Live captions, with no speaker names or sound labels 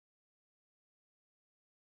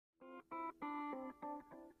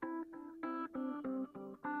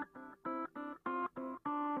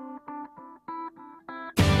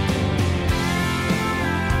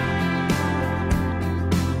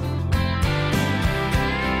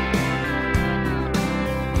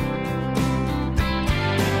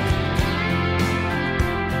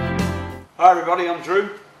Hi everybody, I'm Drew.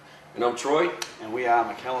 And I'm Troy. And we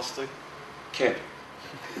are McAlister Kemp.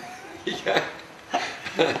 Yeah.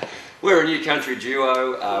 We're a new country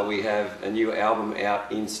duo. We have a new album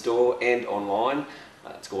out in store and online.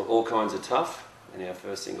 It's called All Kinds of Tough, and our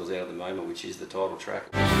first single's out at the moment, which is the title track.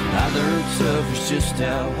 I learned tough was just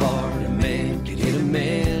how hard a man could hit a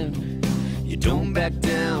man. You don't back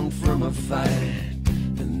down from a fight,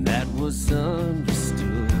 and that was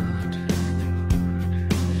understood.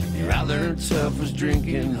 I learned tough was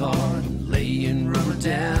drinking hard and laying rubber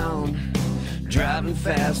down, driving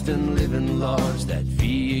fast and living large, that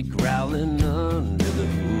V8 growling under the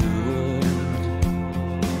hood.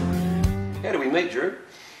 How do we meet, Drew?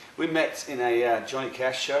 We met in a Johnny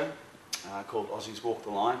Cash show called Aussies Walk the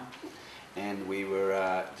Line, and we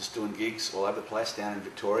were just doing gigs all over the place down in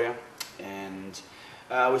Victoria, and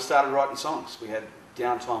we started writing songs. We had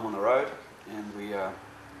downtime on the road, and we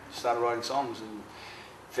started writing songs, and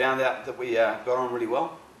found out that we got on really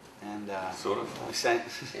well, and sort of. We sang.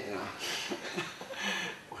 Yeah.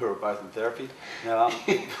 We were both in therapy. No,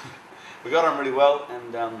 we got on really well,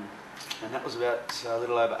 and that was about a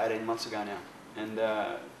little over 18 months ago now. And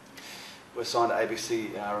we're signed to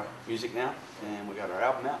ABC Music now, and we got our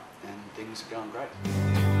album out, and things are going great.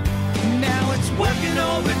 Now it's working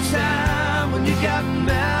overtime when you got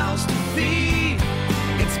mouths to feed.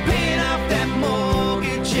 It's paying off that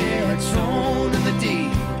mortgage, yeah, it's owning the deed.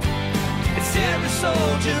 It's every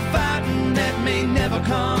soldier fighting that may never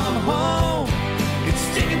come home. It's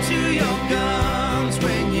sticking to your guns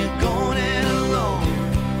when you're going it alone.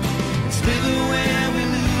 It's living where we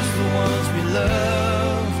lose the ones we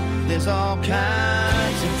love. There's all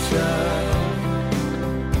kinds of stuff.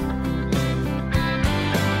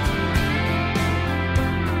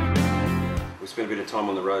 We spent a bit of time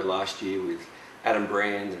on the road last year with Adam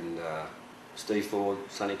Brand and Steve Ford,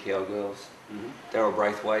 Sunny Cowgirls, Daryl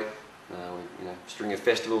Braithwaite. String of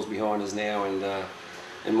festivals behind us now, and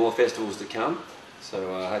more festivals to come.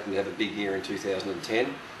 So hoping to have a big year in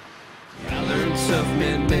 2010. I learned tough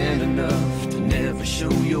men man enough to never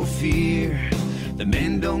show your fear. The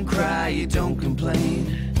men don't cry, you don't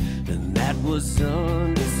complain, and that was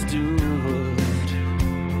understood.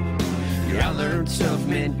 Yeah, I learned tough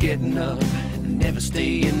men getting up and never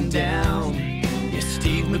staying down. Yeah,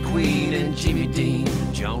 Steve McQueen and Jimmy Dean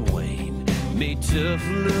and John Wayne made tough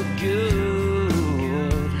look good,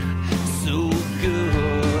 so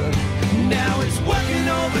good. Now it's working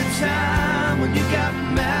overtime when you got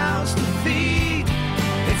mouths to feed.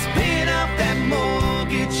 It's paying off that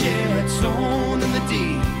mortgage, yeah, it's owning the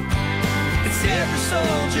deed. It's every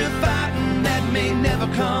soldier fighting that may never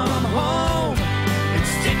come home.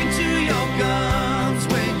 It's sticking to your guns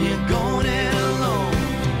when you're going it alone.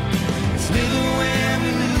 It's living where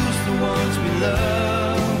we lose the ones we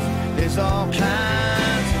love. There's all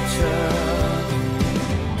kinds of stuff.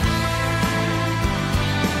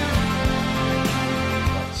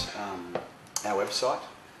 Our website,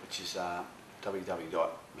 which is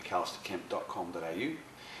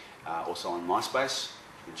www.macalisterkemp.com.au. Also on MySpace,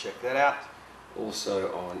 you can check that out.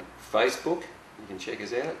 Also on Facebook, you can check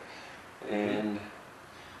us out. And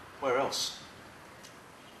where else?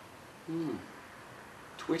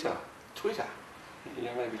 Twitter. Twitter.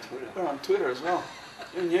 Yeah, maybe Twitter. We're on Twitter as well.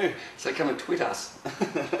 Who knew? So come and tweet us.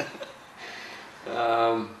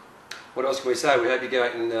 What else can we say? We hope you go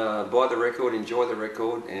out and buy the record, enjoy the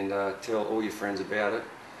record, and tell all your friends about it.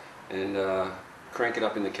 And crank it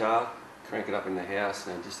up in the car, crank it up in the house,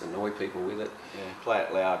 and just annoy people with it. Yeah, play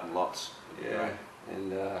it loud and lots. Yeah,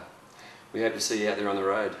 and we hope to see you out there on the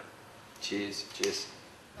road. Cheers. Cheers.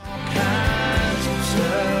 All kinds of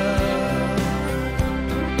stuff.